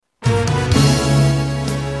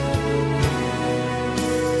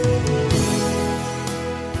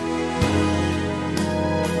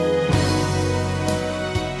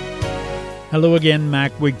Hello again,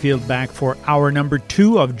 Mac Wigfield back for hour number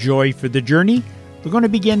 2 of Joy for the Journey. We're going to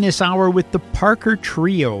begin this hour with the Parker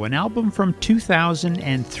Trio, an album from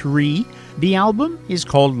 2003. The album is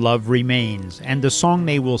called Love Remains, and the song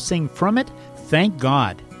they will sing from it, Thank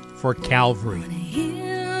God for Calvary. On a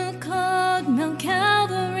hill called Mount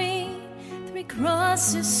Calvary, 3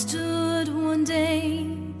 crosses stood one day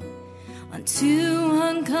on 2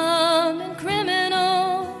 uncommon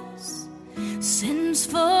criminals, sentence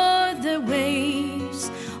for their ways.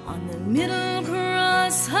 On the middle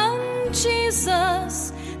cross hung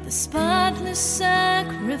Jesus, the spotless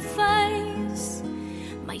sacrifice.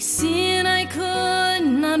 My sin I could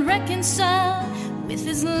not reconcile with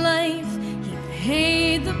his life. He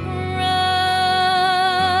paid the price.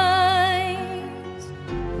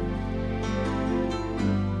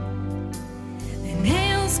 The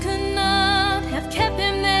nails could not have kept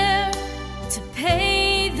him there to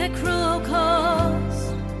pay the cruel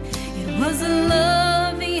cost. It was a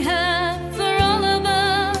love he had for all of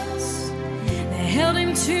us that held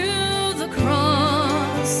him to the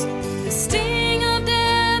cross. The sting of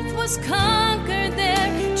death was conquered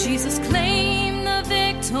there. Jesus claimed the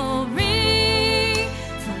victory.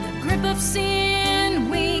 From the grip of sin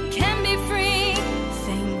we can be free.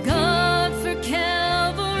 Thank God for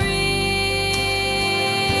Calvary.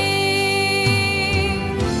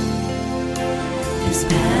 There's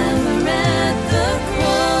power at the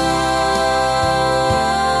cross.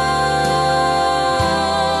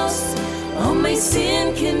 All my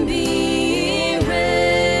sin can be erased,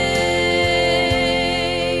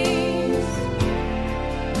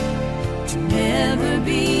 to never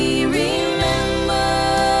be remembered.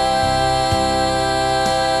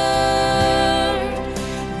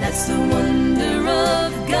 That's the wonder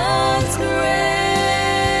of God's grace.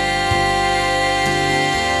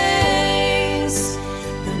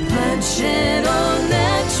 The blood shed on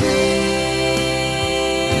that tree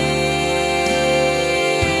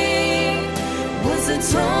was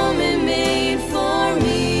atonement made for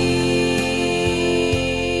me.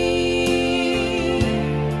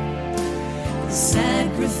 The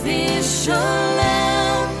sacrificial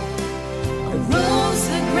lamb arose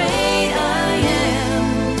the great I am.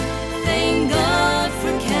 Thank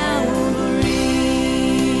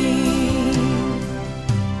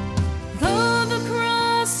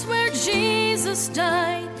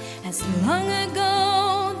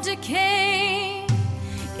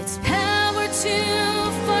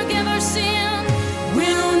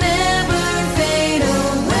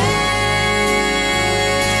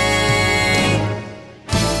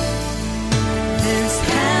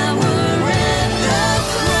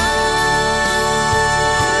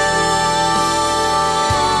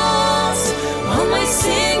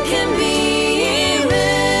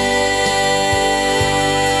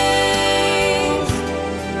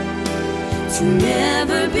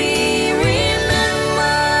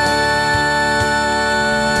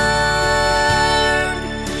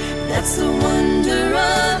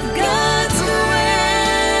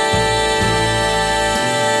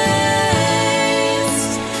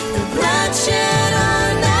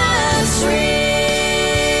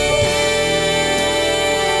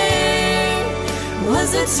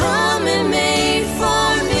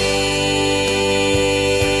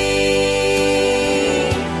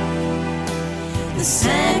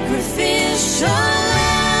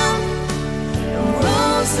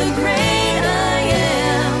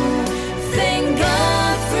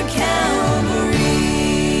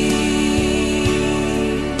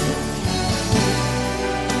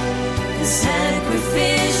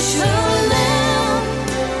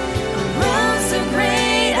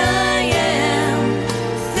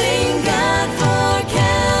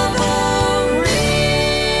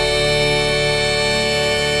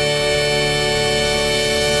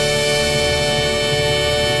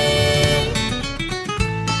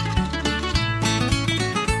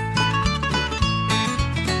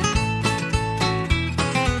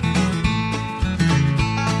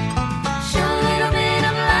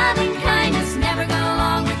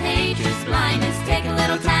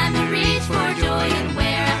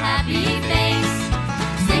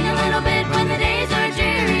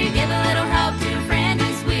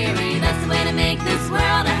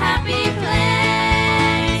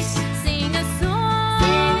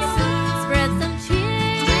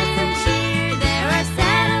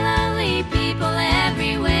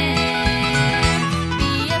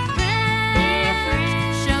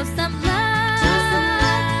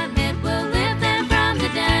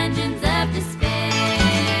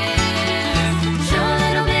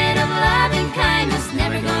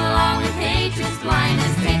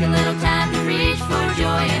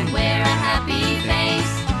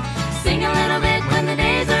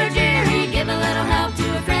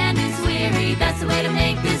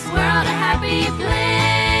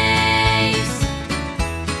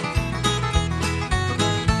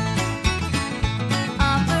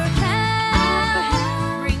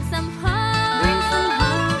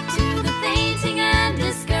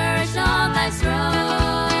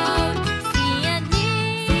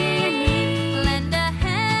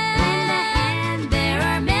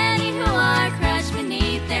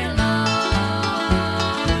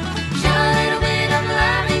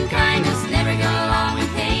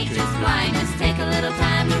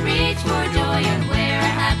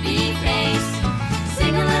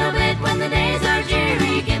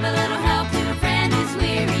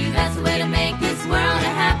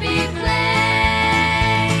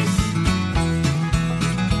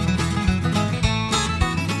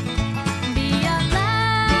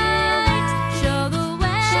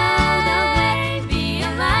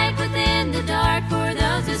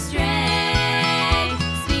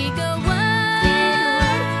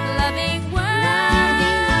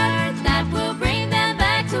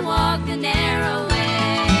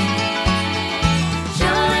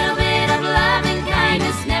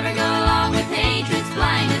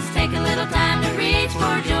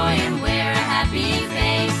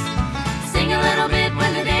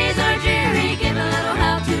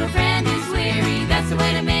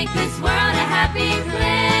happy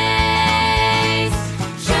place.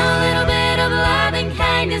 Show a little bit of love and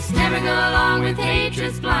kindness, never go along with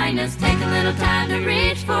hatred's blindness. Take a little time to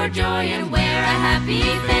reach for joy and wear a happy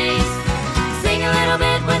face. Sing a little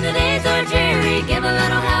bit when the days are dreary, give a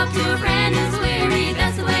little help to a friend who's weary.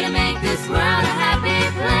 That's the way to make this world a happy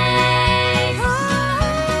place.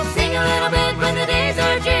 Sing a little bit when the days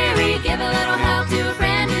are dreary, give a little help to a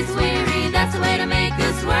friend who's weary. That's the way to make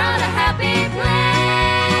this world a happy place.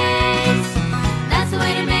 That's the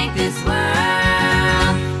way to make this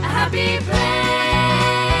world a happy place.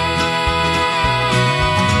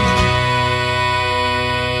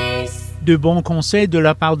 De bons conseils de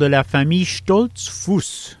la part de la famille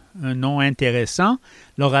Stolz-Fuss, un nom intéressant.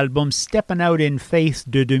 Leur album Steppin' Out in Faith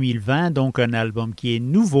de 2020, donc un album qui est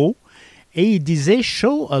nouveau. Et il disait «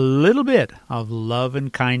 Show a little bit of love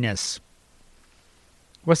and kindness ».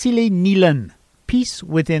 Voici les Nilan, « Peace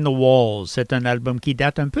Within the Walls ». C'est un album qui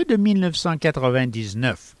date un peu de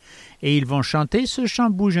 1999. Et ils vont chanter, ce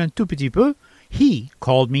chant bouge un tout petit peu, « He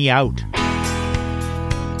Called Me Out ».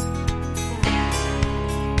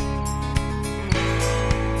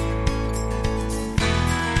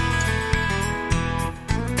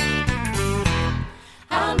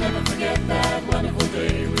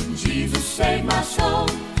 Saved my soul.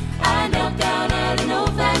 I knelt down at an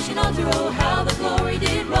old-fashioned altar. Oh, how the glory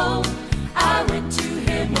did roll. I went to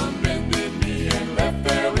him on bended knee and left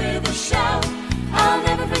there with a shout. I'll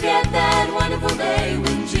never forget that wonderful day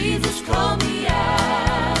when Jesus called me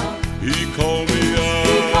out. He called me out.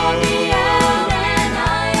 He called me out and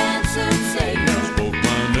I answered, Savior. He spoke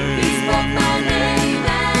my name. He spoke my name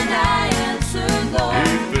and I answered, Lord.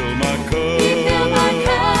 He filled my cup. He filled my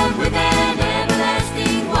cup with an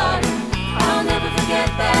everlasting water. I'll never forget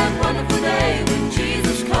that wonderful day when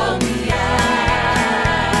Jesus called me out.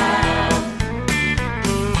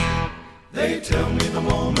 They tell me the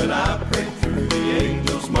moment I prayed through, the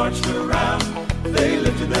angels marched around. They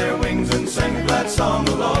lifted their wings and sang a glad song,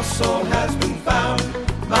 the lost soul has been found.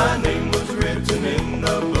 My name was written in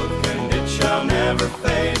the book and it shall never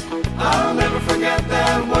fade. I'll never forget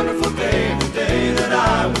that wonderful day, the day that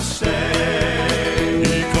I was saved.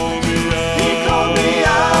 He called me out. He called me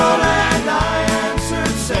out and I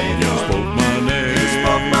answered, Savior. He spoke my name. He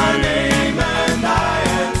spoke my name and I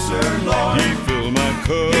answered, Lord. He filled my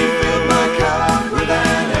cup. He filled my cup with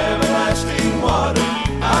an everlasting water.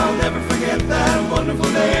 I'll never forget that wonderful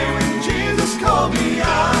day when Jesus called me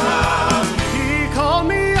out. He called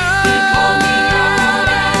me out. He called me out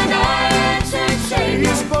and I answered, Savior.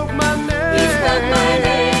 He spoke my name. He spoke my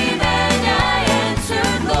name and I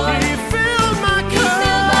answered, Lord. He filled my He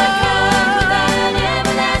filled my cup with an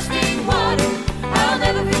everlasting water. I'll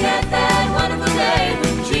never forget that wonderful day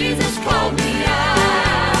when Jesus called me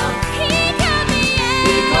out. He called me out.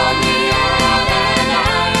 He called me out and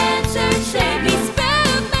I answered, Savior.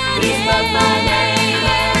 He spoke my name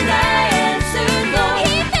and I answered, Lord.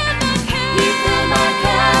 He filled my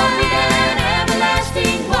cup with an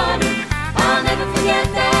everlasting water. I'll never forget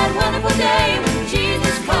that wonderful day when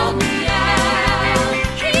Jesus called me out.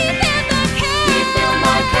 He filled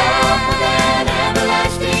my cup with an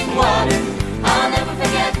everlasting water. I'll never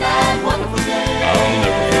forget that wonderful day.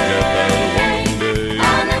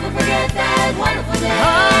 I'll never forget that wonderful day.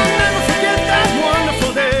 I'll never forget that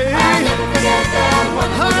wonderful day. I'll never forget that wonderful day. I'll never forget that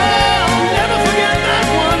wonderful day. I'll never forget that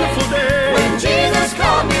wonderful day When Jesus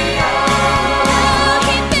called me out.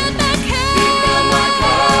 He filled my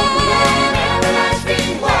cup with an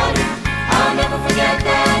everlasting water. I'll never forget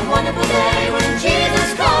that wonderful day when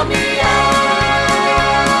Jesus called me out.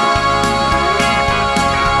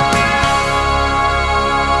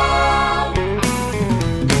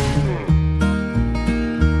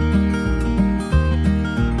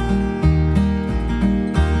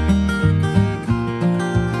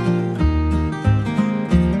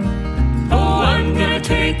 Oh, I'm gonna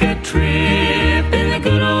take a trip in a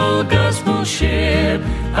good old gospel ship.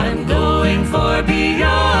 I'm going far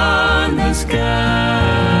beyond the sky.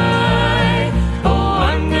 Oh,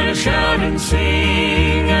 I'm gonna shout and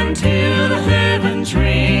sing until the heavens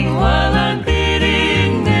ring while I'm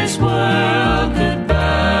bidding this world goodbye.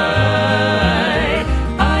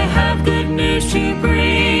 I have good news to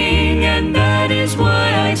bring, and that is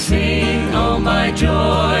why I sing. All my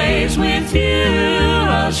joys with you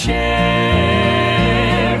I'll share.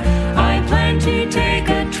 I plan to take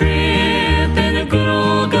a trip in a good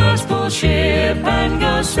old gospel ship and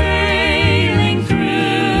go sailing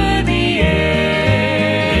through the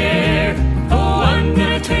air. Oh, I'm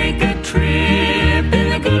gonna take a trip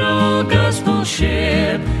in a good old gospel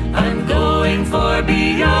ship. I'm going far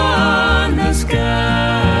beyond the sky.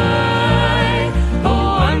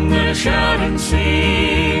 Oh, I'm gonna shout and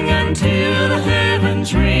sing until the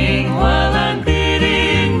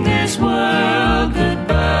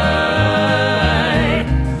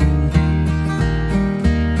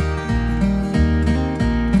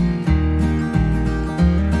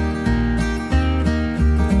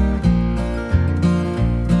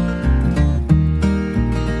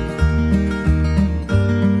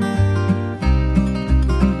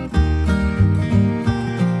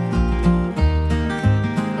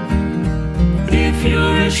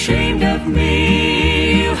ashamed of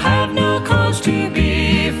me. You have no cause to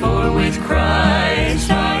be, for with Christ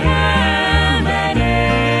I am an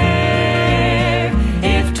heir.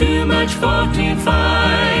 If too much fault you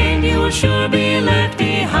find, you will sure be left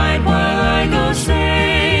behind while I go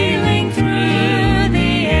sailing through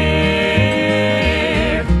the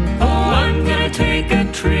air. Oh, I'm gonna take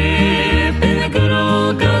a trip in a good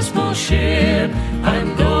old gospel ship.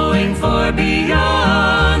 I'm going far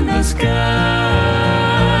beyond the sky.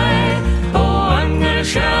 Oh, I'm gonna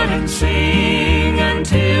shout and sing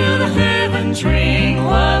until the heavens ring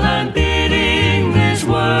while I'm bidding this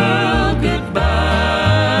world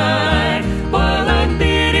goodbye. While I'm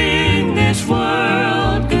bidding this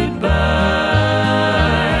world goodbye.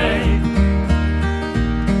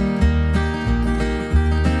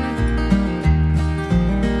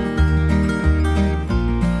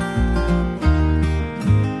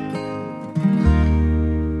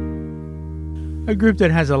 A group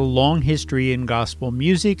that has a long history in gospel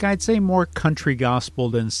music. I'd say more country gospel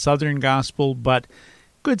than southern gospel, but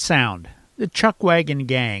good sound. The Chuck Wagon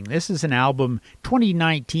Gang. This is an album,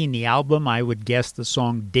 2019, the album. I would guess the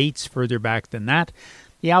song dates further back than that.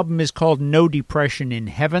 The album is called No Depression in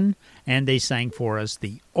Heaven, and they sang for us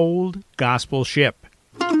The Old Gospel Ship.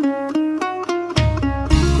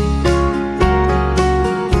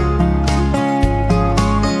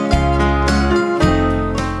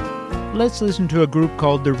 Let's listen to a group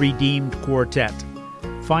called the Redeemed Quartet.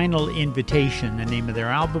 Final Invitation, the name of their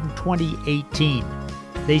album, 2018.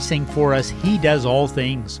 They sing for us He Does All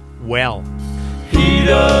Things Well. He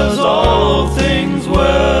does all things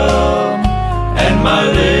well, and my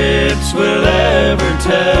lips will ever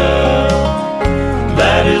tell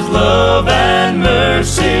that His love and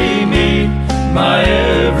mercy meet my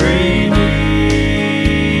every need.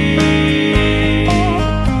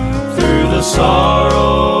 Through the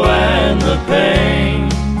sorrow and the pain,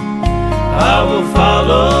 I will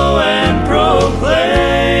follow and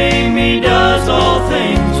proclaim He does all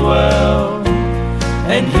things well,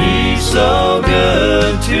 and He's so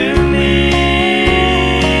good to me.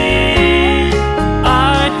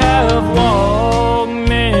 I have walked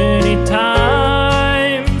many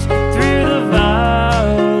times through the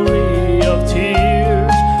valley of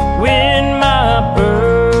tears when my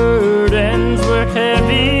burdens were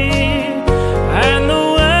heavy and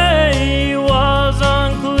the way was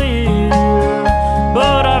unclear,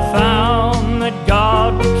 but I found that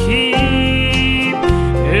God would keep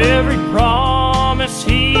every promise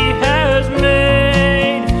He has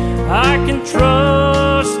made. I can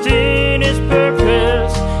trust in His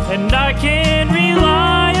purpose, and I can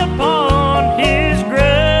rely upon His grace.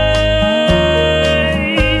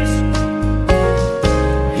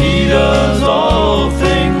 He does all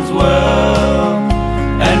things well,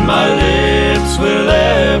 and my lips will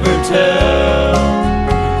ever tell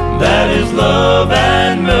that His love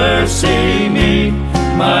and mercy meet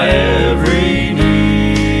my every need.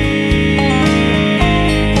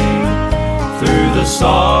 Through the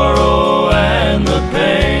sorrow and the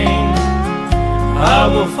pain, I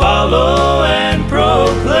will follow and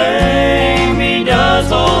proclaim He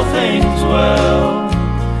does all things well,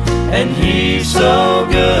 and He's so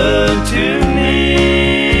good to me.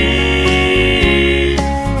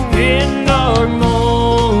 In dark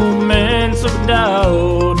moments of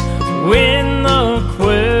doubt, when the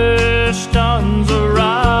questions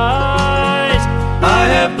arise, I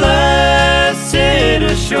have blessed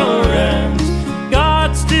assurance,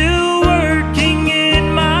 God's still working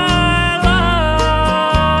in my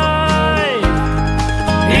life.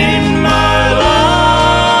 In my life,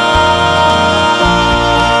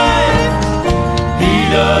 He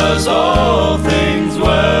does all things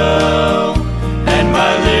well, and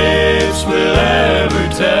my lips will ever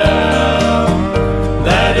tell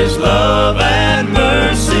that His love and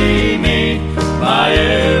mercy meet my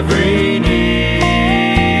every need.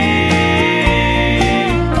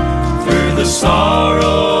 Through the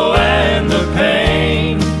sorrow and the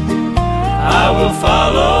pain, I will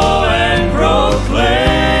follow and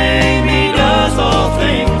proclaim He does all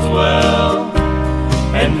things well,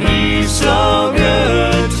 and He's so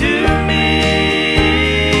good to me.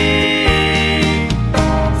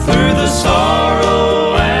 Through the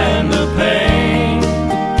sorrow and the pain,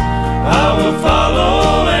 I will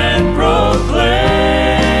follow and proclaim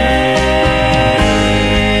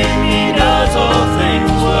He does all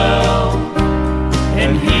things well,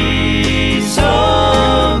 and He's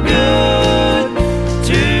so good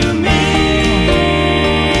to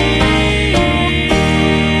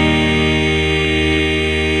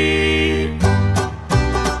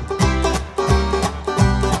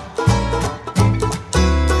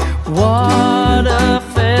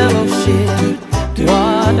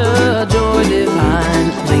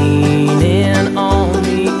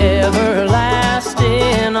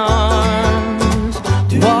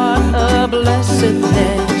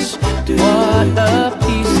blessedness, what a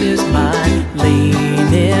peace is mine,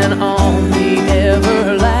 leaning on the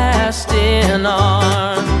everlasting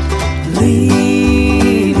arm.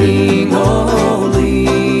 Leaning, oh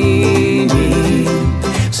leaning,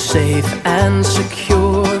 safe and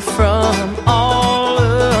secure from all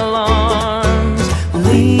alarms.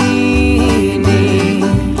 Leaning,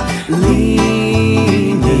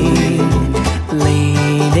 leaning,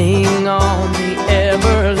 leaning on the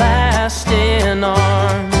everlasting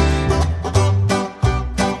arms.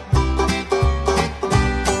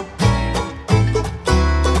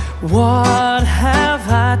 What have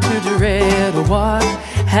I to dread? What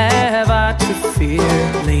have I to fear?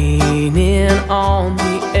 Leaning on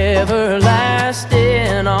the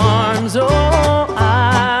everlasting arms. Oh,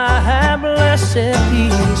 I have blessed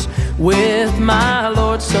peace with my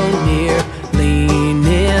Lord so near.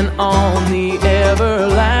 Leaning on the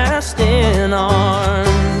everlasting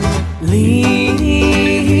arms.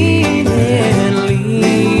 Leaning,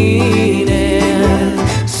 leaning,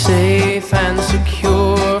 safe and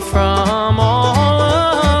secure from all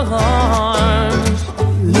alarms.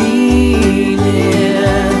 Leaning,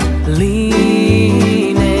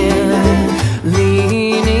 leaning,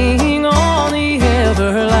 leaning on the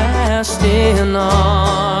everlasting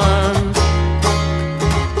arms.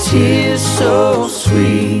 'Tis so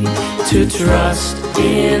sweet to trust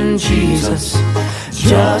in Jesus,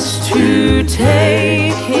 just to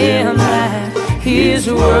take Him at His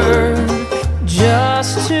word,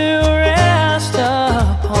 just to rest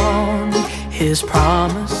upon His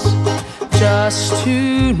promise, just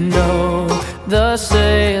to know thus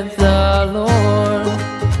saith the Lord.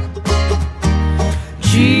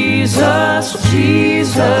 Jesus,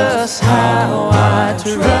 Jesus, how I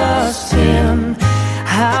trust Him,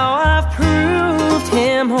 how I've proved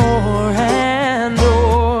Him o'er and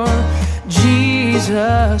o'er.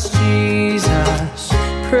 Jesus, Jesus,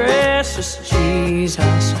 precious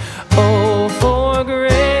Jesus, oh, for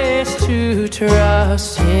grace to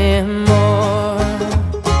trust Him more.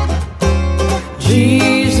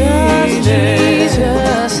 Jesus,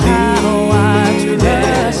 Jesus, how I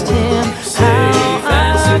trust Him,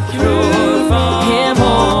 how I prove Him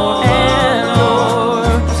more and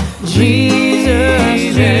more.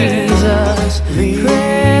 Jesus, Jesus,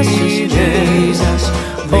 precious Jesus,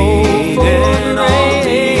 oh, for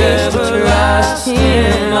grace to trust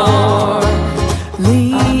Him more.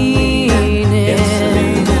 Leaning,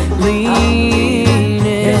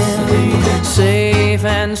 leaning, safe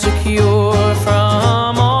and secure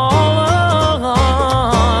from all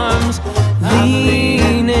alarms.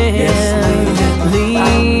 Leaning,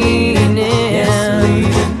 leaning,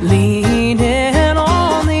 leaning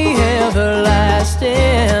on the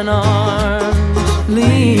everlasting arms.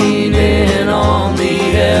 Leaning on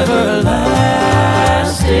the everlasting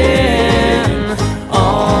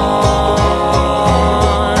arms.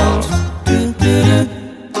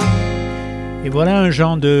 Et voilà un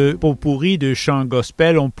genre de pot-pourri de chants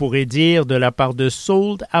gospel, on pourrait dire, de la part de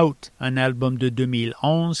Sold Out, un album de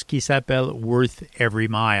 2011 qui s'appelle Worth Every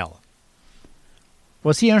Mile.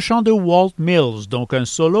 Voici un chant de Walt Mills, donc un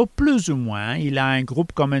solo plus ou moins. Il a un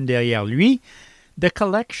groupe commun derrière lui, The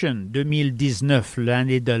Collection 2019,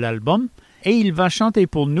 l'année de l'album, et il va chanter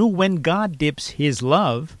pour nous When God Dips His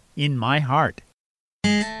Love in My Heart.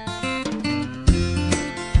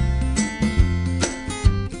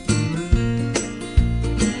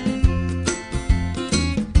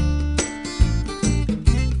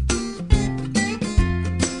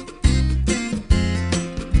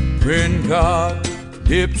 When God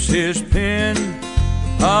dips His pen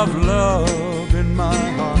of love in my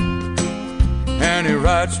heart, and He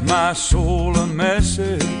writes my soul a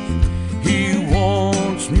message He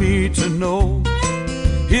wants me to know,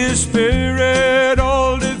 His Spirit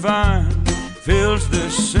all divine fills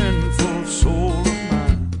this sinful soul of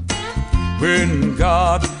mine. When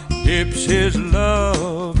God dips His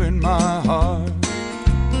love in my heart,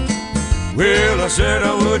 well, I said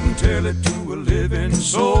I wouldn't tell it to a living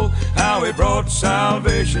soul, how He brought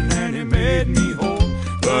salvation and He made me whole.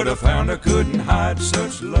 But I found I couldn't hide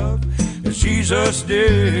such love as Jesus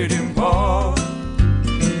did impart.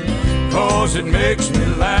 'Cause it makes me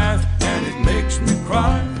laugh and it makes me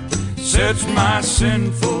cry, sets my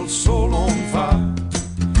sinful soul on fire.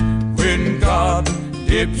 When God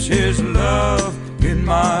dips His love in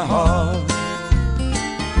my heart.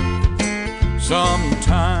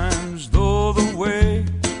 Sometimes though the way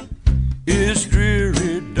is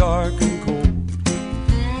dreary, dark and cold,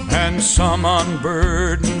 and some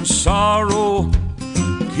unburdened sorrow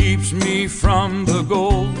keeps me from the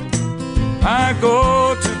goal, I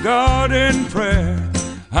go to God in prayer,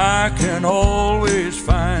 I can always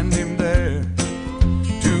find Him there.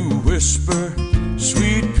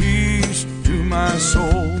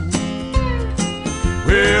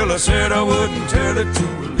 Well, I said I wouldn't tell it to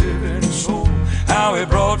a living soul, how he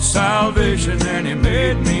brought salvation and he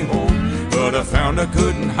made me whole. But I found I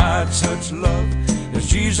couldn't hide such love as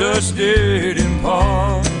Jesus did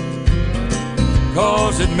impart.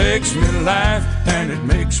 'Cause it makes me laugh and it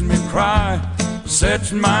makes me cry,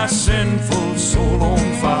 sets my sinful soul on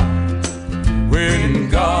fire. When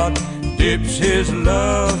God dips his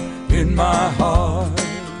love in my heart.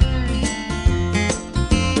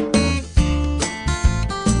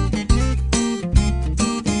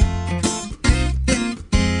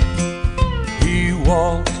 He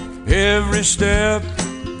walked every step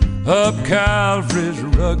up Calvary's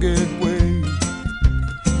rugged way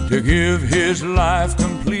to give his life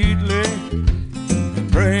completely and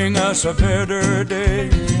bring us a better day.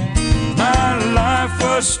 My life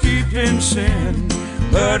was steeped in sin,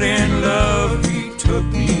 but in love he took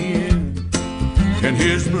me in, and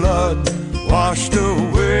his blood washed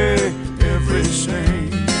away every stain.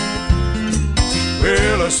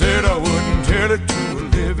 Well, I said I wouldn't tell it to a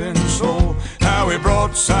living soul, how he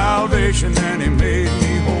brought salvation and he made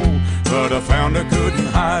me whole. But I found I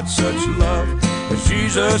couldn't hide such love as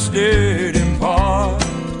Jesus did impart.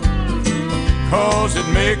 'Cause it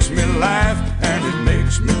makes me laugh and it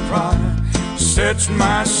makes me cry, sets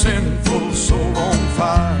my sinful soul on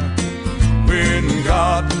fire. When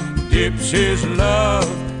God dips his love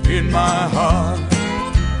in my heart.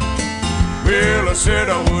 Well, I said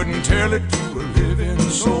I wouldn't tell it to a living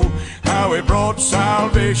soul, how he brought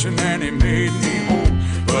salvation and he made me whole.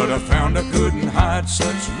 But I found I couldn't hide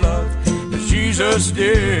such love as Jesus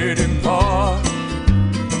did impart.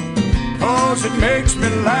 'Cause it makes me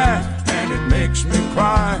laugh and it makes me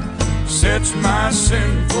cry, sets my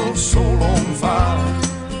sinful soul on fire.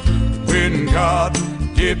 When God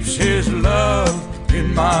dips his love in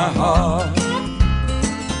my heart.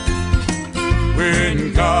 When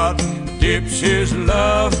God dips his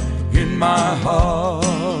love in my heart.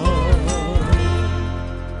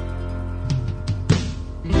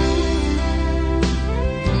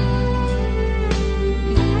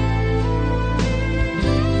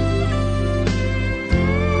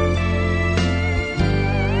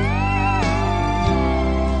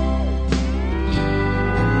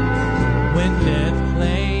 When death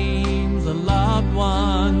claims a loved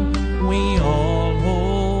one we all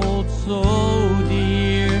hold so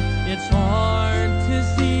dear, it's hard to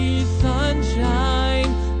see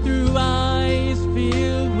sunshine through eyes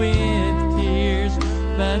filled with tears.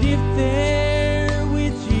 But if they're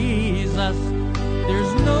with Jesus,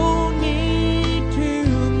 there's no need to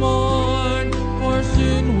mourn, for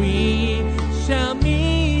soon we shall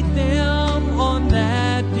meet them on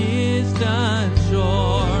that distant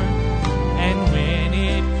shore. And when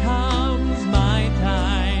it comes my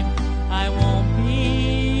time, I won't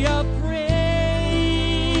be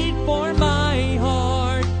afraid, for my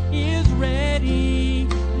heart is ready,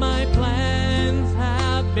 my plans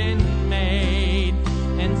have been made,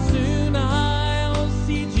 and soon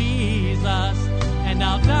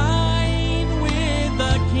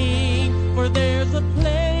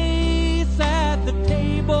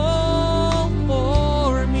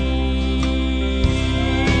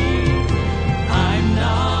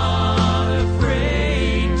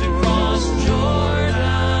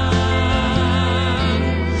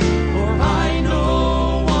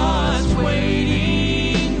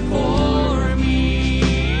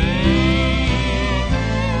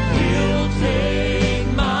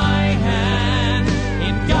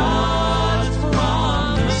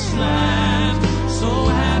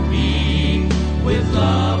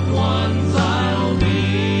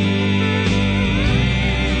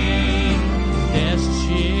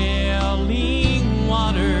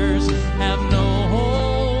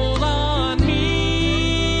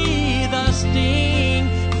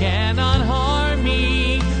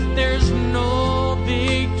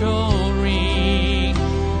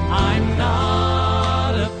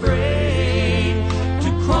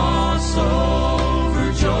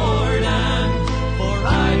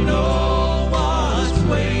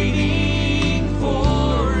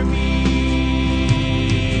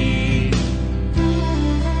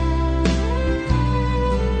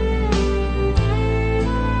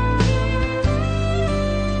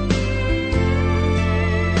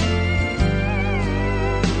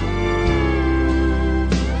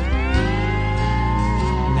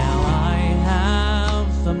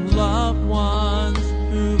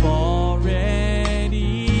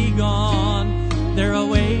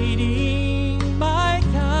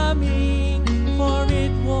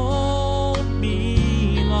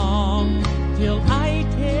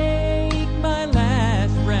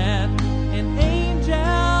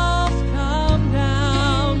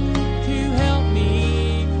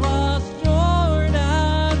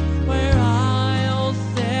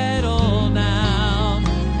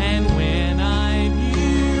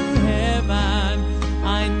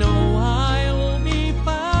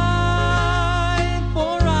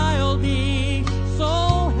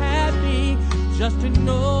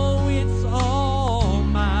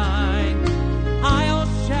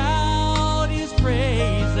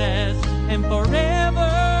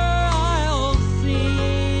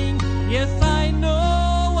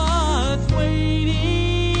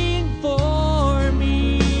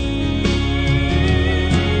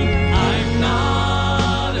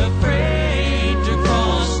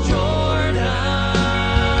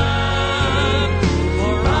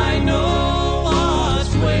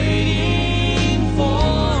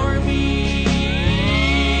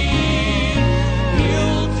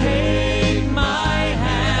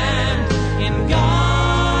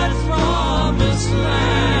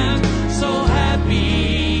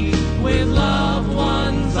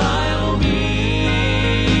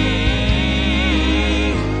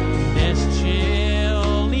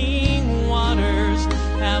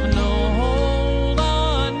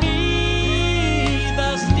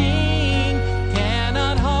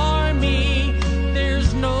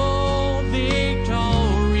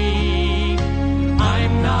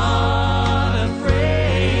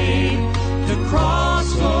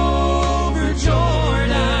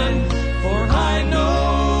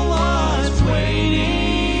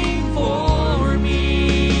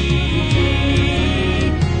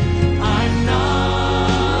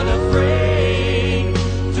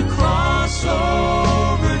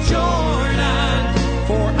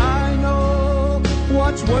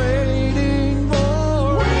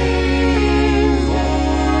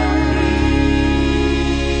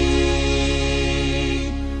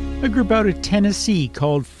group out of Tennessee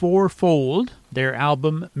called Fourfold, their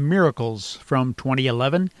album Miracles from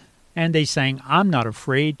 2011, and they sang I'm Not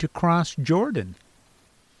Afraid to Cross Jordan.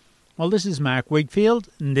 Well, this is Mac Wigfield,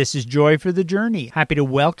 and this is Joy for the Journey. Happy to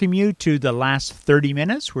welcome you to the last 30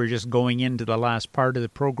 minutes. We're just going into the last part of the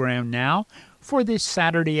program now for this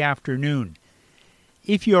Saturday afternoon.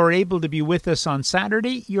 If you are able to be with us on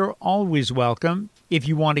Saturday, you're always welcome. If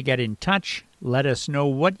you want to get in touch, let us know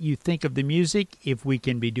what you think of the music, if we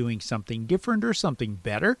can be doing something different or something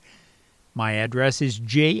better. My address is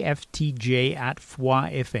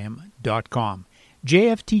jftj@foifm.com.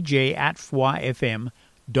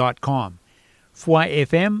 jftj@foifm.com. Foi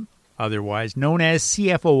FM, otherwise known as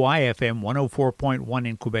CFOI-FM 104.1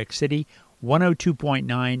 in Quebec City,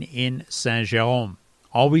 102.9 in Saint-Jérôme.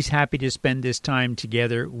 Always happy to spend this time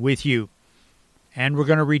together with you. And we're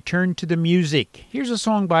going to return to the music. Here's a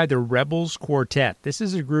song by the Rebels Quartet. This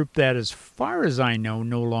is a group that, as far as I know,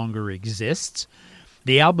 no longer exists.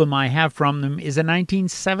 The album I have from them is a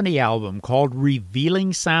 1970 album called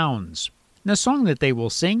Revealing Sounds. And the song that they will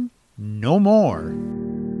sing, No More.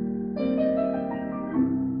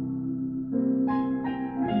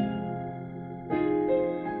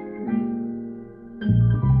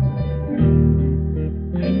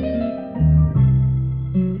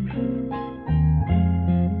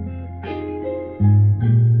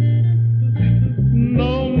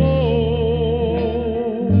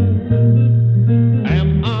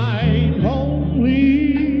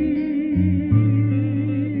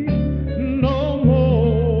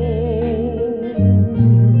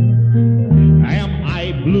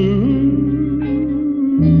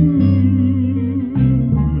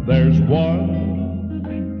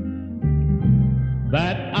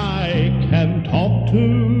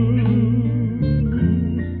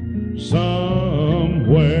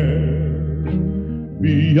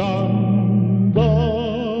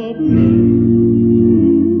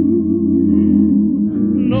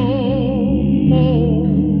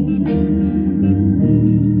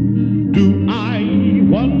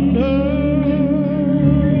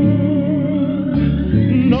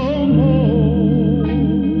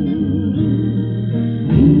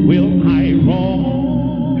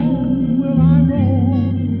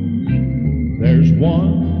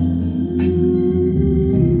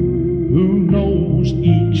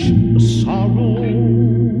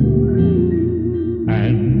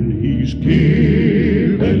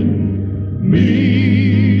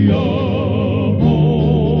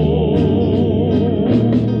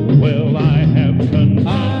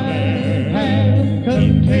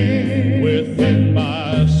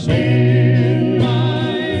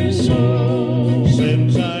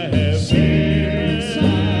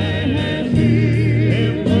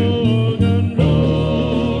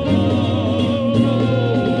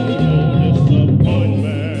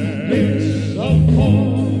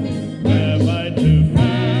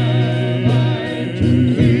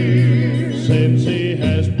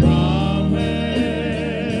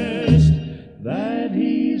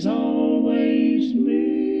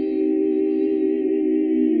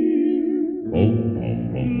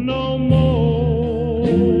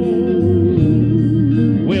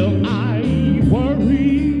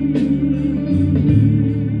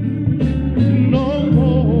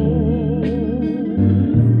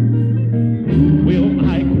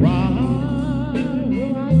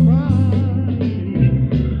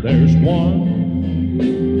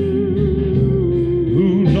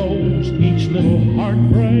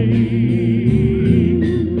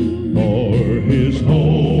 For his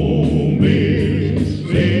holy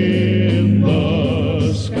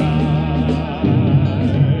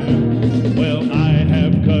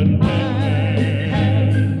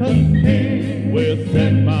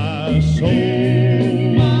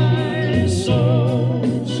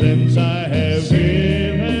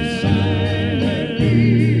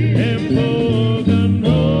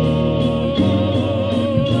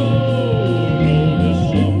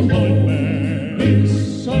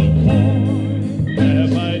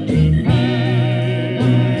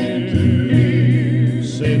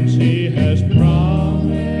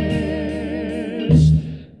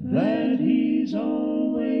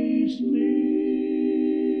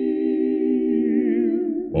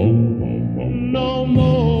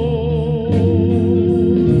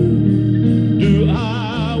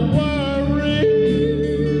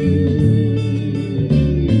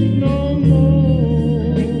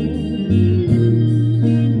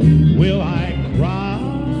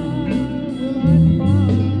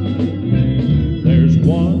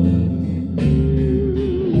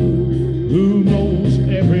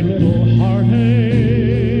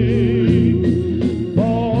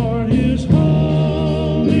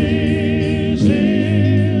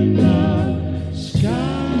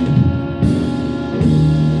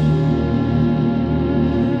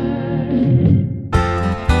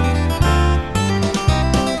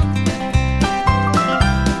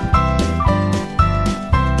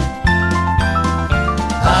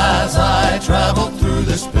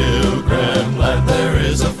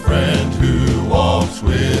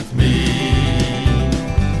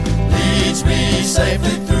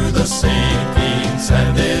safely through the sinkings,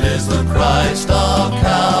 and it is the Christ of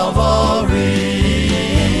Calvary.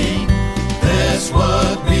 This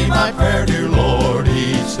would be my prayer, dear Lord,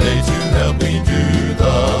 each day to help me do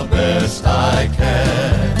the best I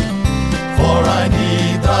can. For I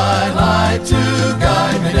need thy light to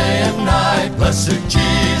guide me day and night. Blessed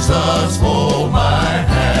Jesus, hold my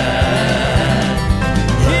hand.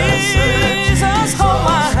 Jesus, hold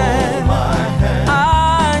my hand.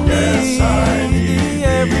 I need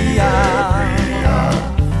every hour.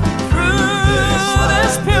 Through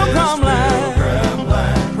this pilgrim land,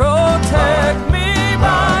 protect me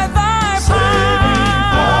by thy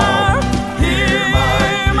power.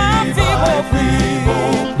 Hear my feeble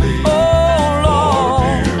plea. Oh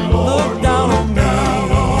Lord, look down on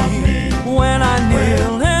me. When I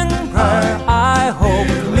kneel in prayer, I hope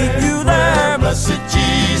to meet you there. Blessed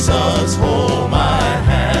Jesus, hold my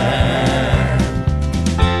hand.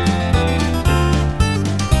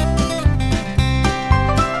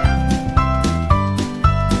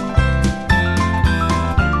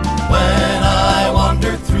 When I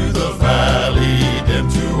wander through the valley dim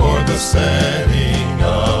toward the setting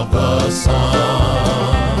of the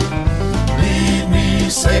sun, lead me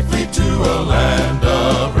safely to a land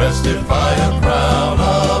of rest if I a crown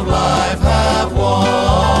of life have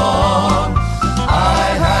won.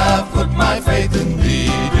 I have put my faith in thee,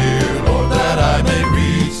 dear Lord, that I may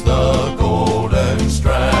reach the golden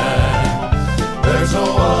strand. There's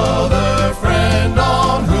no other friend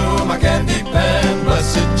on whom I can depend.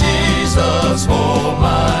 Blessed Jesus, hold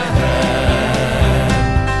my hand.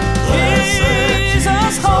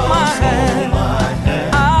 Jesus, hold my hand.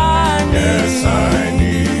 I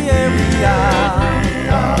need every hour.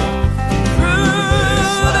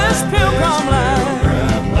 Through this pilgrim land,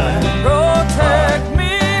 protect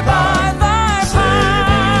me by thy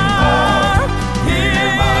power.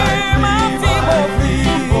 Hear my feeble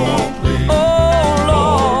plea. Oh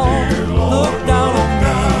Lord, look down on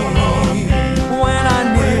me. When I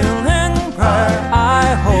kneel in prayer,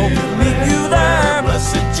 I hope to meet you there.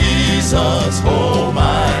 Blessed Jesus, hold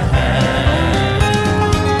my hand.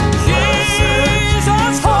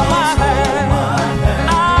 Jesus, hold my hand.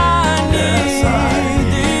 I need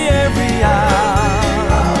thee every hour.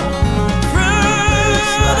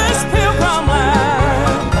 Through this pilgrim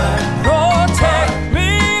land, protect me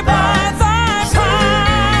by thy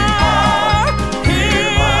power.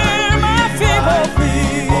 Hear my feeble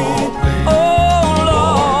plea. Oh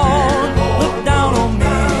Lord, look down on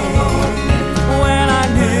me. When I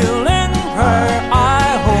kneel in prayer, I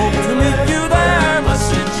hope to meet you there.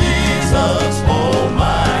 Blessed Jesus, hold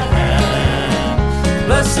my hand.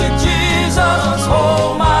 Blessed Jesus,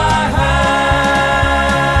 hold my hand.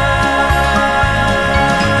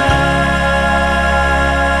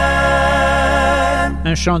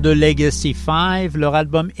 Un chant de Legacy 5, leur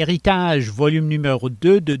album Héritage, volume numéro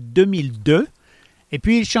 2 de 2002. Et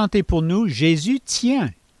puis il chantait pour nous Jésus tient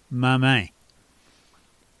ma main.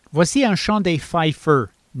 Voici un chant des Pfeiffer,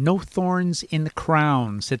 No Thorns in the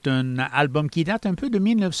Crown. C'est un album qui date un peu de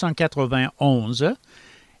 1991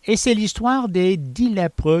 et c'est l'histoire des 10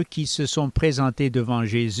 lépreux qui se sont présentés devant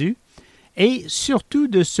Jésus et surtout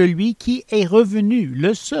de celui qui est revenu,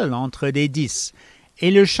 le seul entre les 10. Et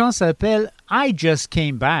le chant s'appelle I Just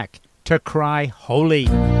Came Back to Cry Holy.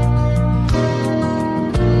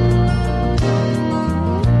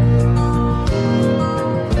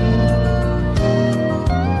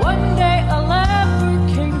 One day a leper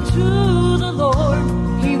came to the Lord.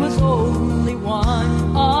 He was only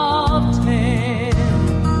one of 10.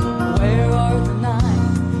 Where are the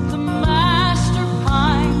 9? The master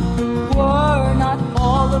pined. Were not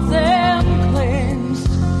all of them cleansed?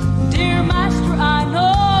 Dear master, I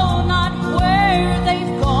know not where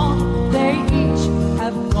they've gone. They each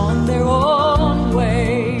have gone their own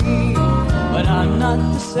way. But I'm not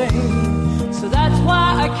the same, so that's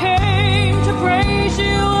why I came to praise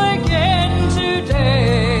you again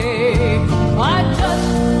today. I just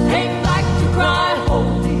came back to cry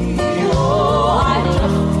holy. Oh, I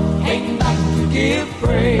just came back to give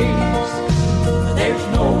praise. There's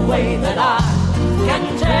no way that I can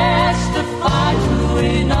testify to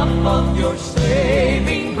enough of your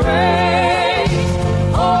saving grace.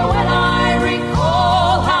 Or when I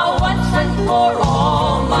recall how once and for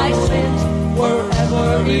all my sins were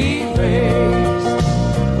ever erased,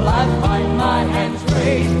 well, I find my hands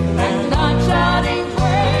raised and I'm shouting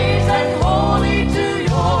praise and holy to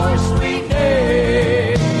your sweet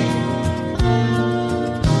name.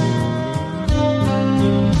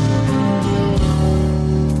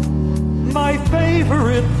 My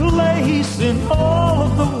favorite place in all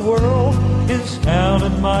of the world is down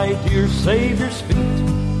at my dear Savior's feet.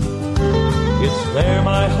 It's there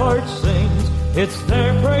my heart sings. It's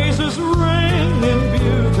their praises ring in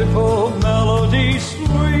beautiful melodies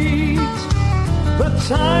sweet. But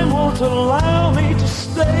time won't allow me to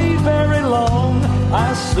stay very long.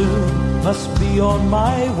 I soon must be on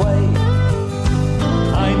my way.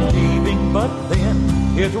 I'm leaving, but then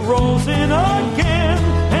it rolls in again,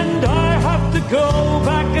 and I have to go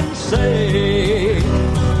back and say,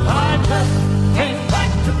 I just came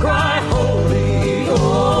back to cry holy.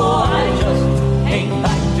 Oh, I just came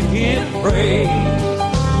back to give praise.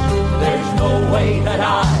 There's no way that I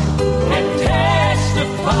can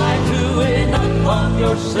testify to enough of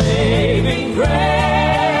your saving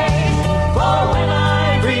grace. For when I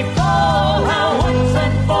recall how once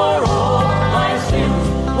and for all my sins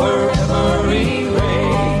were ever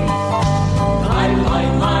erased, I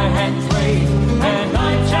find my hands raised and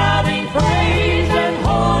I'm shouting praise and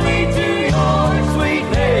holy to your sweet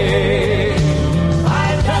name. I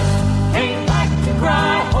just came back to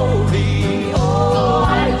cry holy. Oh, I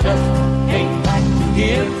just came back to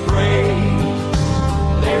give praise.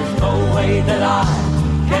 There's no way that I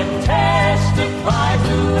can testify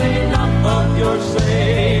to enough of your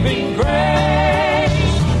saving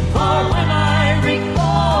grace. For when I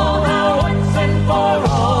recall how once and for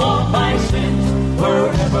all my sins were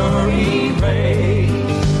ever erased,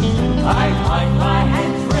 I find my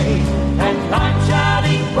hands raised and I'm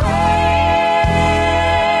shouting praise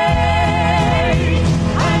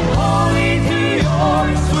and holy to your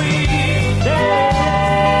sweet name.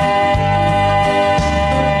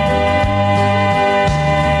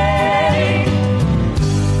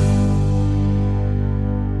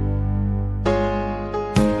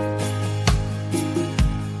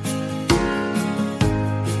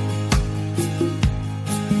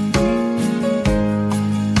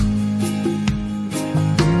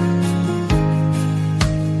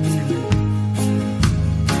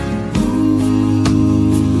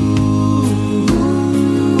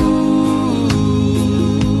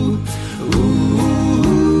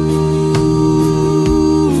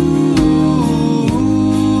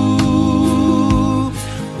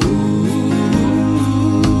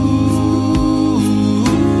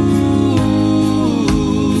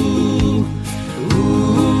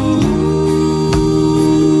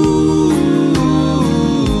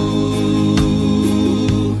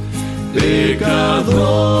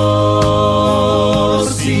 Pecador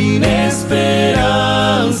sin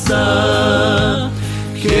esperanza,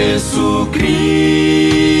 Jesucristo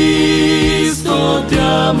te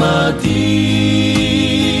ama a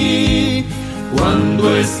ti.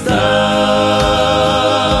 Cuando estaba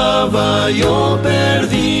yo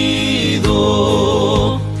perdido,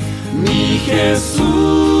 mi Jesús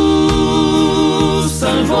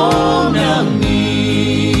salvóme a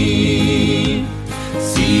mí.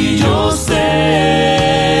 Si yo sé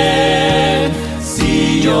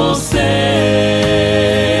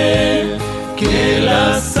que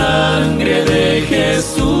la sangre de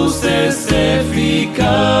Jesús es eficaz,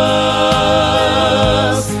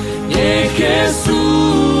 que Jesús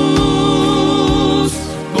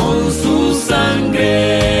con su sangre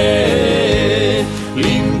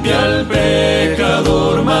limpia al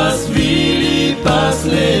pecador, más vil y paz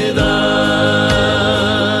le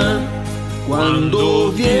da.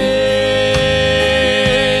 Cuando vienen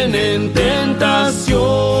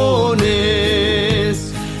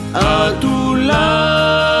tentaciones, a tu lado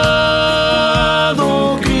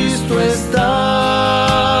Cristo está.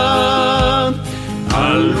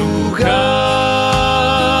 Al lugar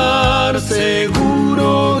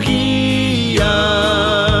seguro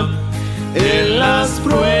guía, en las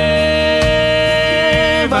pruebas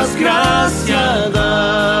gracia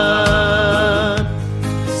da.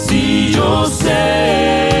 Si yo sé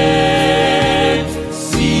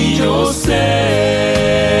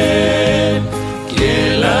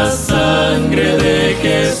que la sangre de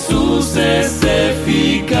Jesús es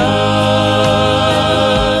eficaz,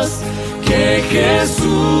 que Jesús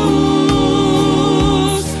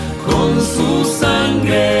con su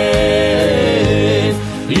sangre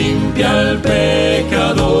limpia al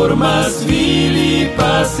pecador, más vil y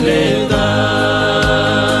paz le da.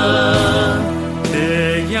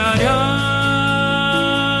 Te guiaré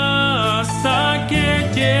hasta que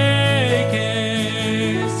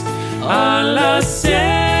llegues a la celestial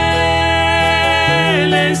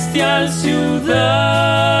ciudad,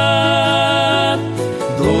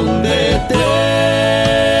 donde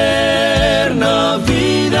eterna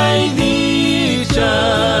vida y dicha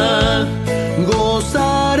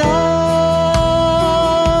gozarás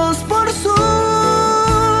por su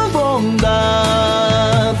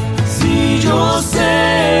bondad. Si yo sé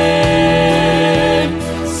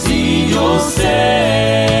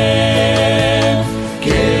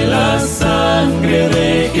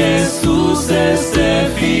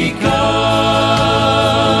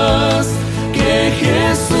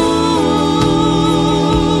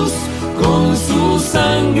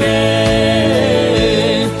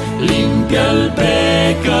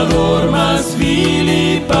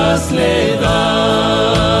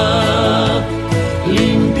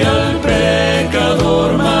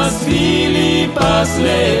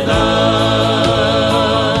le da.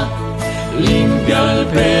 Limpia al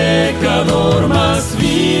pecador, mas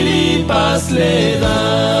vil y paz le da.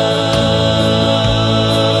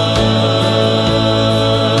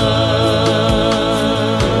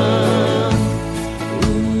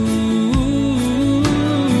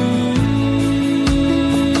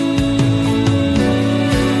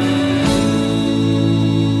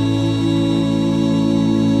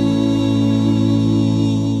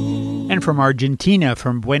 And from Argentina,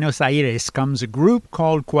 from Buenos Aires, comes a group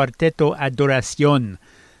called Cuarteto Adoración.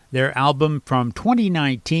 Their album from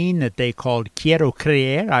 2019 that they called Quiero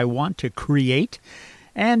Creer, I Want to Create.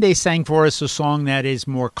 And they sang for us a song that is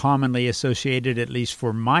more commonly associated, at least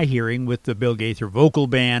for my hearing, with the Bill Gaither vocal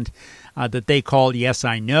band that they called Yes,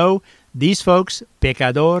 I Know. These folks,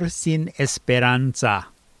 Pecador Sin Esperanza.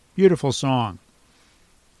 Beautiful song.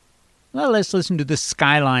 Well, let's listen to the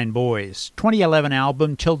Skyline Boys, 2011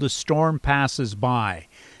 album, Till the Storm Passes By.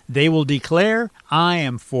 They will declare, I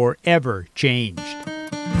am forever changed.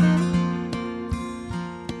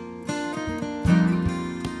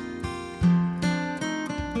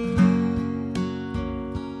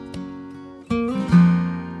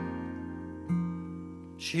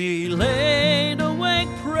 She laid awake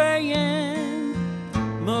praying,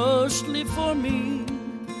 mostly for me.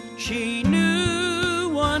 She knew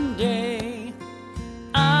one day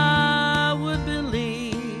I would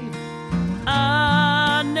believe.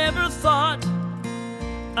 I never thought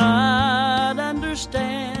I'd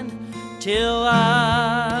understand till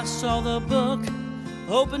I saw the book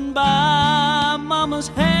opened by Mama's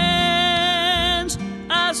hands.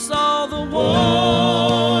 I saw the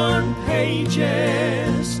worn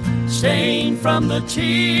pages stained from the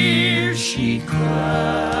tears she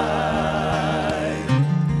cried.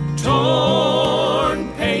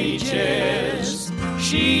 Torn pages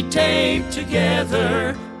she taped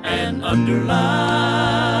together and underlined,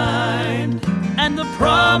 and the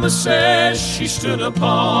promises she stood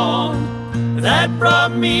upon that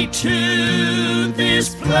brought me to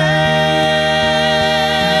this place.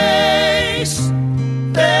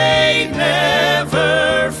 They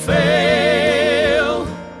never fail.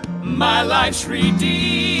 My life's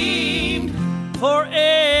redeemed,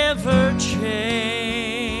 forever changed.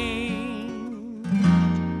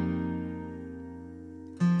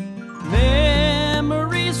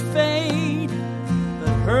 Memories fade,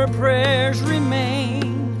 but her prayers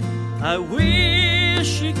remain. I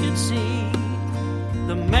wish you could see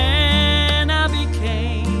the man I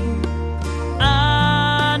became.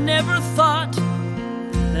 I never thought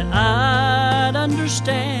that I'd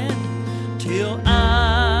understand till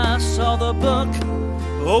I saw the book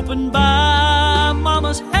opened by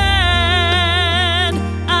Mama's hand.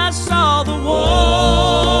 I saw the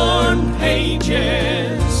worn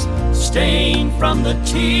pages stained from the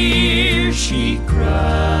tears she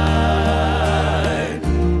cried.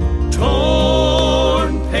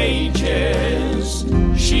 Torn pages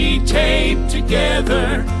she taped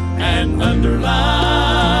together and underlined,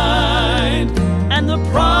 and the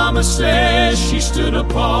promises she stood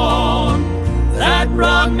upon that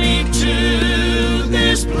brought me to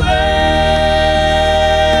this place.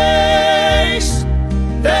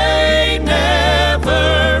 They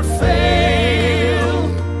never fail.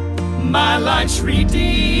 My life's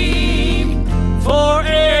redeemed,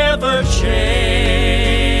 forever changed,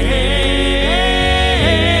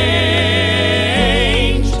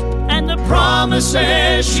 and the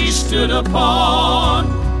promises she stood upon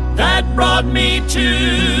that brought me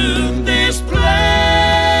to this place.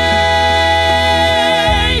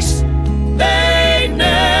 They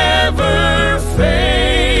never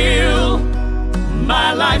fail.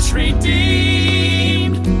 My life's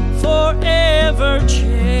redeemed, forever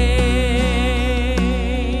changed,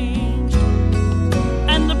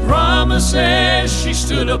 and the promises she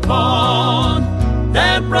stood upon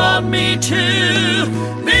that brought me to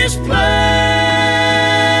this place.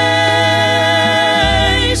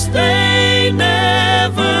 They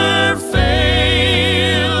never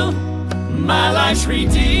fail. My life's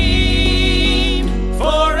redeemed,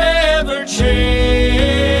 forever changed.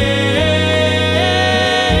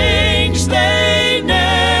 They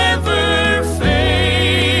never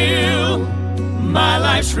fail. My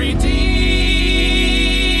life's redeemed.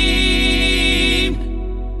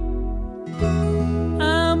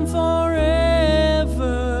 I'm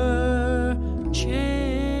forever changed.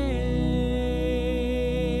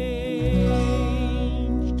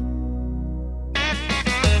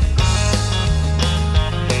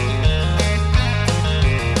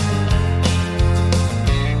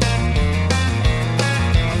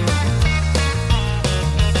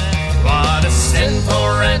 What a sinful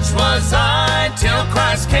wretch was I till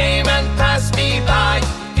Christ came and passed me by.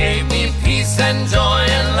 and joy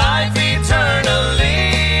and life eternally.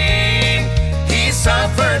 He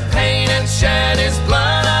suffered pain and shed his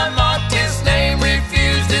blood. I mocked his name,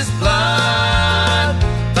 refused his blood.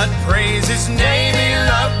 But praise his name, he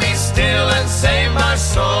loved me still and saved my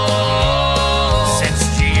soul. Since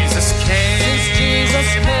Jesus came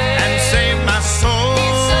and saved my soul. He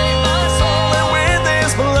saved my soul. And with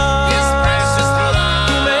his blood, his precious blood,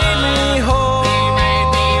 he made me whole. he made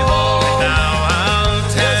me whole. And now I'll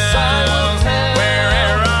tell, Yes, I will tell,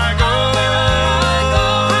 wherever I go,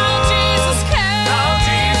 How Jesus came. how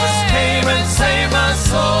Jesus came and saved my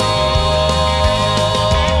soul.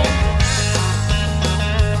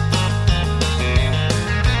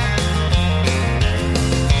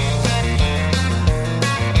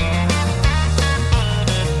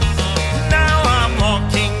 Now I'm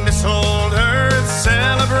walking this old earth,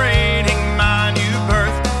 celebrating my new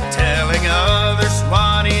birth, telling others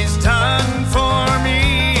what he's done for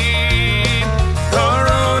me. The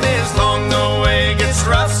road is long, the way gets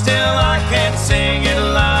rough, still I can't sing it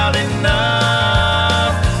loud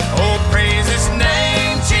enough. Oh, praise his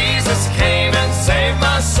name, Jesus came and saved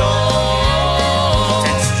my soul.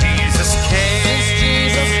 Since Jesus came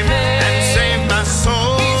and saved my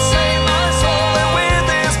soul. He saved my soul. And with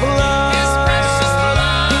his blood, His precious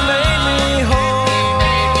blood, he made me whole. he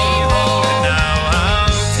made me whole. And now I'll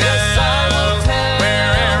tell, Yes, I will tell,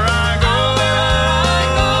 wherever I go,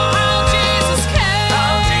 How Jesus came.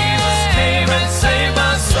 how Jesus came and saved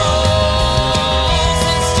my soul.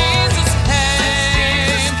 Since Jesus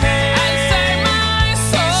came and saved my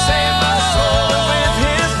soul. He saved my soul. with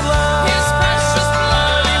his blood, His precious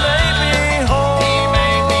blood, he made me whole. he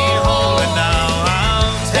made me whole. And now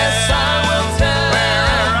I'll tell, Yes, I will tell,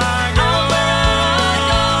 wherever I go,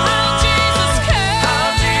 How Jesus came. how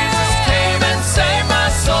Jesus came and saved my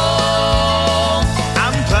soul.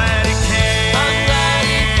 I'm glad he came. I'm glad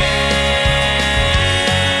he came.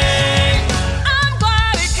 I'm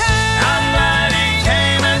glad he came. I'm glad he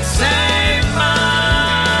came and saved my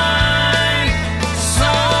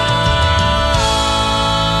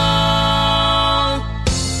soul.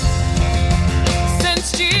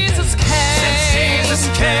 Since Jesus came. Since Jesus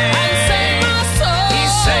came and saved my soul. he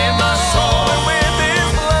saved my soul. with his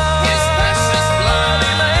blood, His precious blood,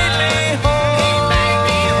 he made me he whole. made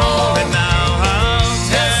me whole. And now I'll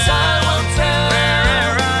tell, Yes, I will tell,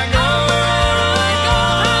 wherever I go,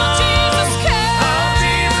 How Jesus came. how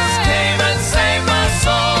Jesus came and saved my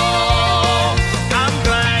soul. I'm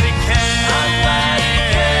glad he came. I'm glad he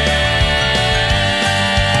came.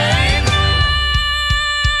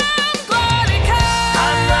 Glad he came.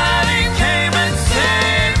 I'm glad he came and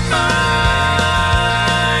saved my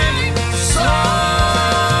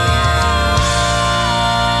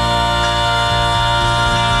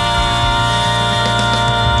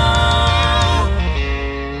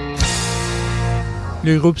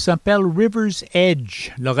Le groupe s'appelle River's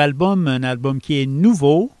Edge. Leur album, un album qui est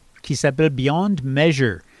nouveau, qui s'appelle Beyond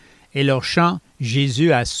Measure. Et leur chant «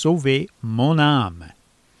 Jésus a sauvé mon âme ».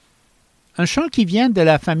 Un chant qui vient de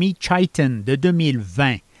la famille Chaitin de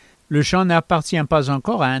 2020. Le chant n'appartient pas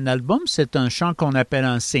encore à un album, c'est un chant qu'on appelle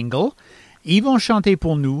un single. Ils vont chanter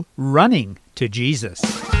pour nous « Running to Jesus ».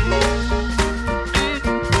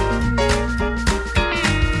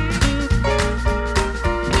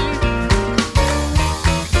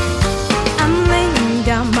 I'm laying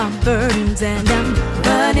down my burdens and I'm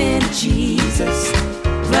running to Jesus,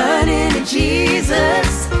 running to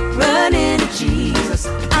Jesus, running to Jesus.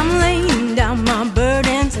 I'm laying down my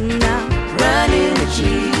burdens and I'm running to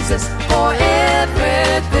Jesus for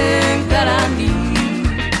everything that I need.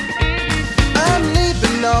 I'm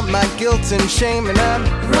leaving all my guilt and shame and I'm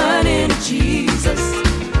Running to Jesus,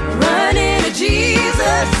 running to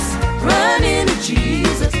Jesus, running to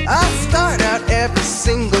Jesus. I start out every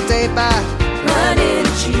single day by Running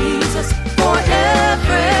to Jesus for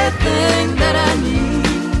everything that I need.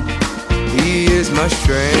 He is my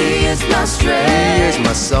strength, He is my strength. He is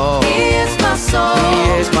my soul, He is my soul. He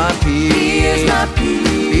is my peace, He is my peace.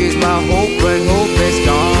 He is my hope when hope is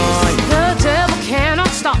gone. The devil cannot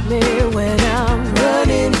stop me when I'm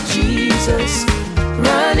running to Jesus,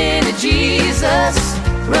 running to Jesus,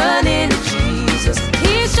 running to Jesus.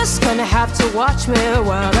 He's just gonna have to watch me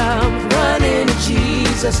while I'm running to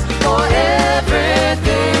Jesus for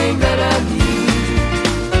everything that I need.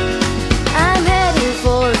 I'm heading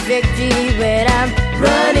for a victory when I'm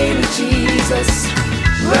running to Jesus,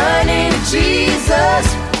 running to Jesus,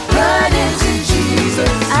 running to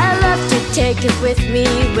Jesus. I love to take it with me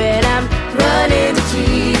when I'm running to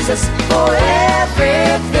Jesus for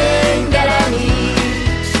everything that I need.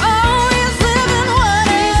 Oh, he's living word,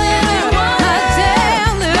 a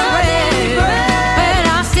daily bread. When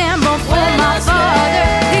I stand before my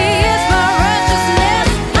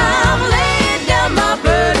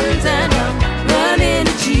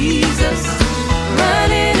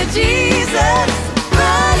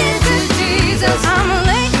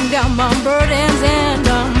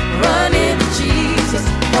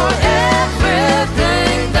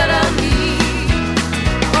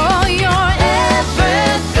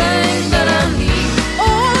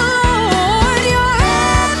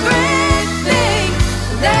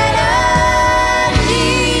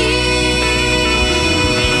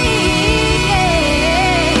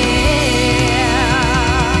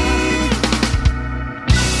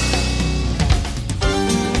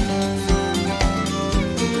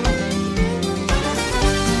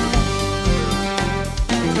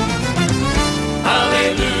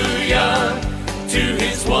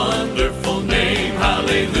wonderful name,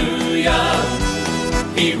 hallelujah.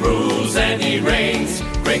 He rules and he reigns,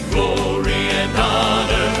 great glory and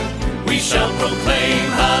honor. We shall proclaim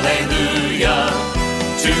hallelujah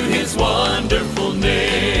to his wonderful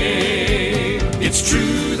name. It's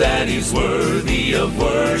true that he's worthy of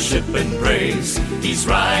worship and praise. He's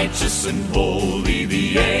righteous and holy,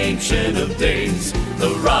 the Ancient of Days,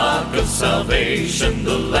 the Rock of salvation,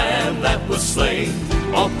 the Lamb that was slain.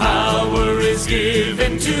 All power is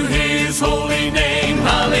given to his holy name,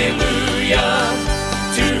 hallelujah.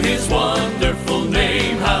 To his wonderful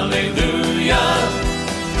name, hallelujah.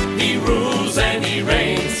 He rules and he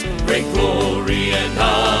reigns, great glory and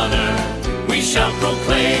honor. We shall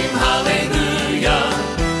proclaim hallelujah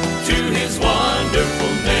to his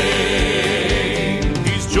wonderful name.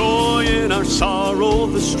 He's joy in our sorrow,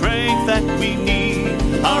 the strength that we need,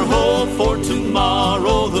 our hope for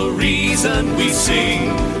tomorrow, the reason we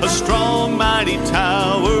sing. A strong, mighty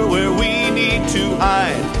tower where we need to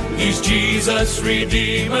hide. He's Jesus,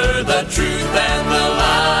 Redeemer, the truth and the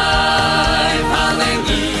life.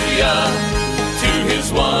 Hallelujah to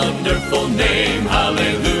his wonderful name.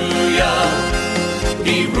 Hallelujah.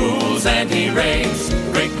 He rules and he reigns,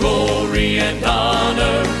 great glory and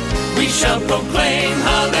honor. We shall proclaim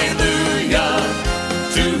hallelujah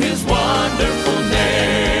to his wonderful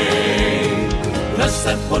name. Bless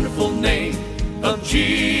that wonderful name of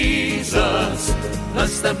Jesus.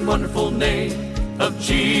 Bless that wonderful name of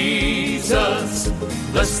Jesus.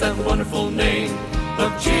 Bless that wonderful name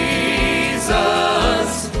of Jesus.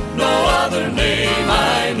 No other name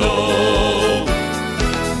I know.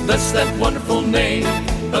 Bless that wonderful name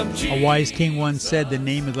of Jesus. A wise king once said, "The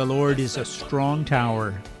name of the Lord is a strong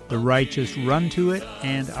tower. The righteous run to it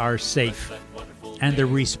and are safe." And the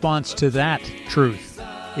response to that truth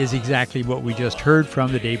is exactly what we just heard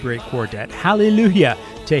from the Daybreak Quartet. Hallelujah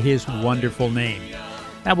to his wonderful name.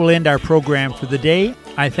 That will end our program for the day.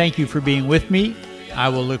 I thank you for being with me. I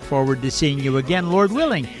will look forward to seeing you again, Lord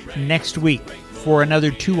willing, next week for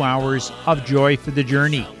another 2 hours of Joy for the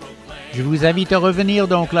Journey. Je vous invite à revenir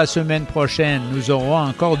donc la semaine prochaine. Nous aurons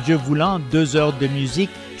encore, Dieu voulant, 2 heures de musique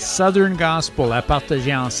Southern Gospel à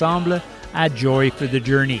partager ensemble à Joy for the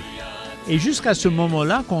Journey. Et jusqu'à ce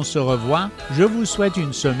moment-là qu'on se revoit, je vous souhaite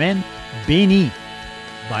une semaine bénie.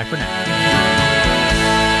 Bye for now.